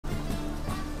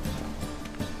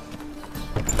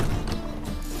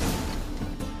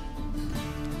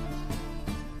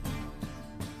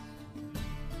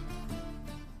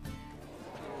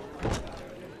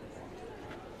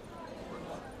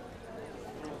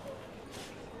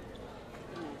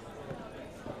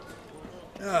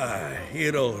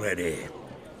Here already.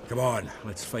 Come on,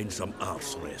 let's find some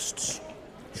arse rests.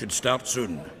 Should start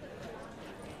soon.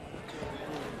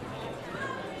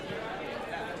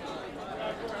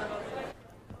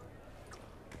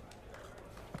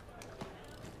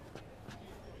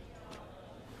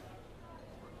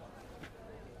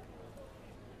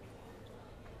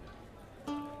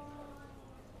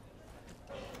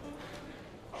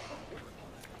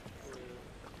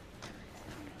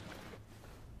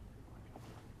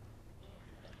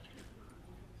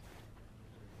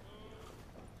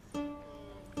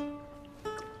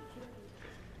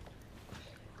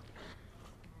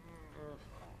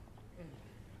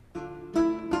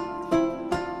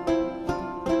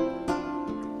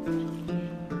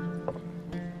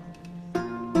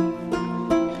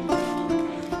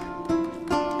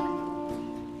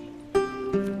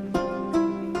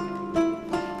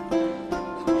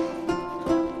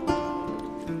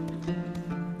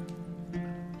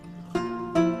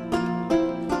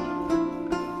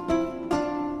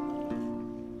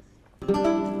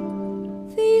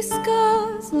 These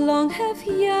scars long have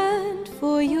yearned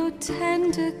for your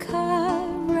tender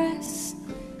caress,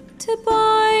 to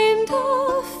bind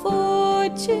our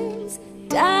fortunes.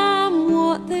 Damn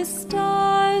what the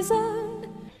stars are.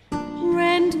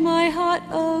 Rend my heart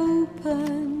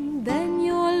open, then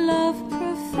your love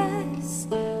profess,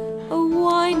 a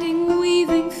winding,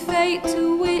 weaving fate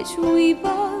to which we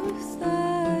both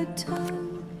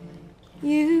atone.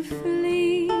 You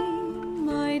flee,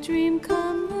 my dream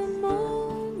come the morning.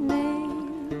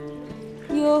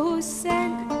 Your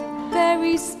scent,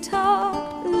 berries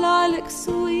tart, lilac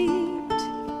sweet.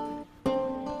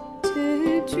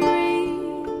 To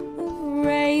dream of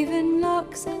raven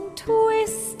locks and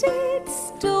twisted,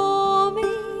 stormy,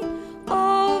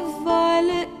 of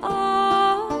violet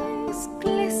eyes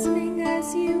glistening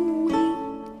as you weep.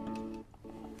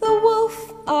 The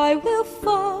wolf I will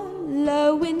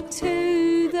follow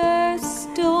into the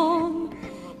storm,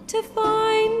 to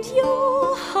find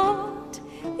your heart,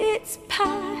 its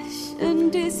passion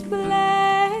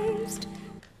displaced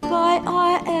by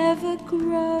our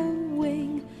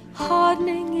ever-growing,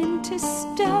 hardening into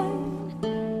stone,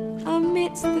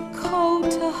 amidst the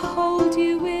cold to hold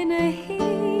you in a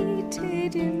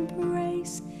heated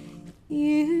embrace.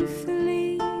 You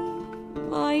flee,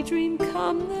 my dream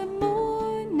come the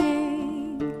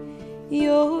morning,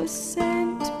 your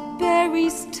scent,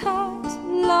 berries tart,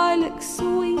 lilac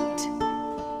sweet.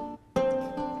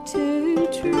 To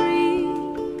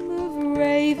dream of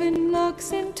raven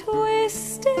locks and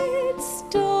twisted,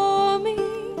 stormy,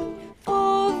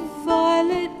 of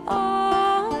violet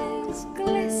eyes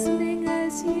glistening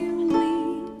as you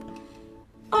weep.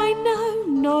 I know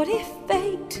not if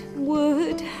fate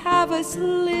would have us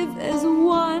live as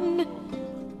one,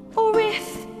 or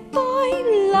if by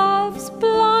love's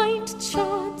blind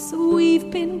chance we've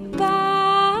been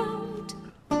bound.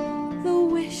 The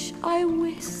wish I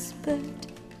whispered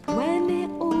when it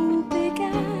all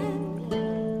began,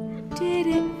 did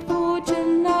it forge a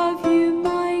love you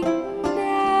might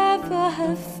never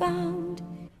have found?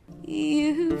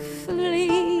 You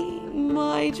flee,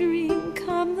 my dream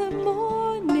come the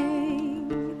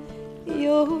morning,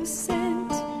 your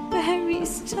scent,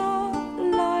 berries tart,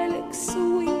 lilac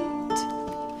sweet.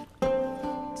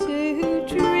 To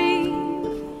dream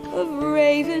of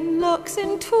raven locks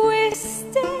and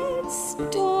twisted,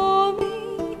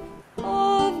 stormy,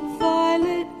 of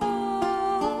violet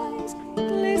eyes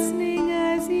glistening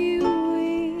as you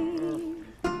weep.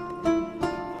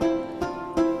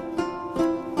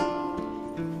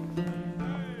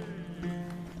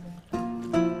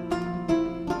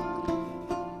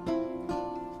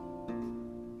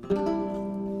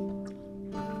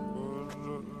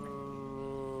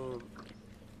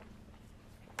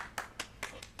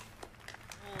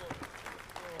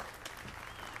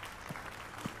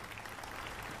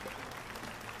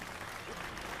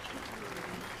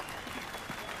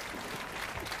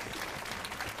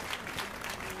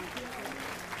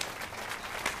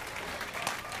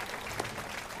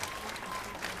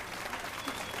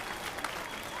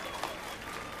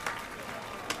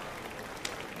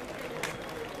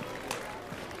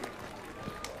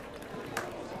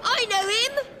 I know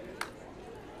him!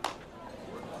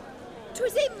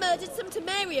 'Twas him murdered some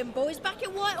Temerian boys back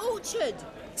in White Orchard.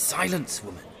 Silence,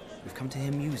 woman. We've come to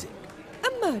hear music.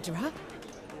 A murderer?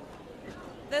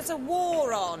 There's a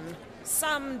war on.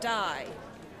 Some die.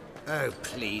 Oh,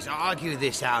 please, argue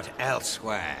this out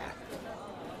elsewhere.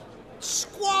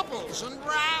 Squabbles and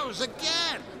rows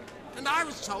again. And I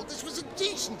was told this was a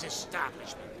decent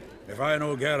establishment. If I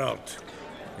know Geralt,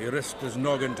 he risked his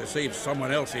noggin to save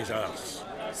someone else's arse.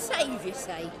 Save, you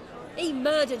say? He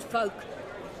murdered folk.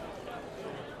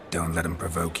 Don't let him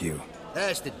provoke you.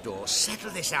 There's the door. Settle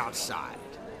this outside.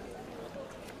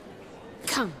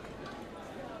 Come.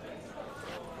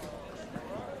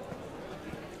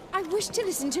 I wish to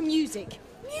listen to music.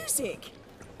 Music?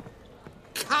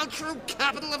 Cultural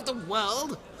capital of the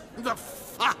world? The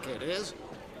fuck it is.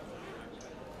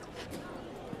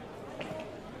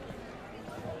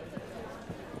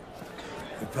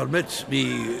 Permit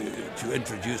me to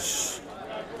introduce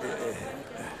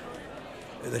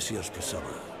this here's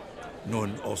Priscilla,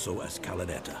 known also as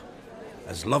Calinetta.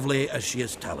 As lovely as she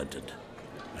is talented.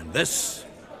 And this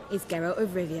It's Geralt of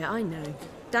Rivia, I know.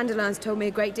 Dandelion's told me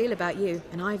a great deal about you,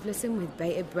 and I've listened with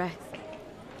bated breath.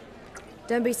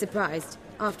 Don't be surprised.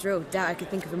 After all, doubt I could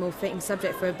think of a more fitting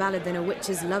subject for a ballad than a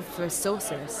witch's love for a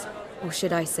sorceress. Or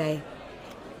should I say,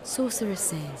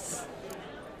 sorceresses.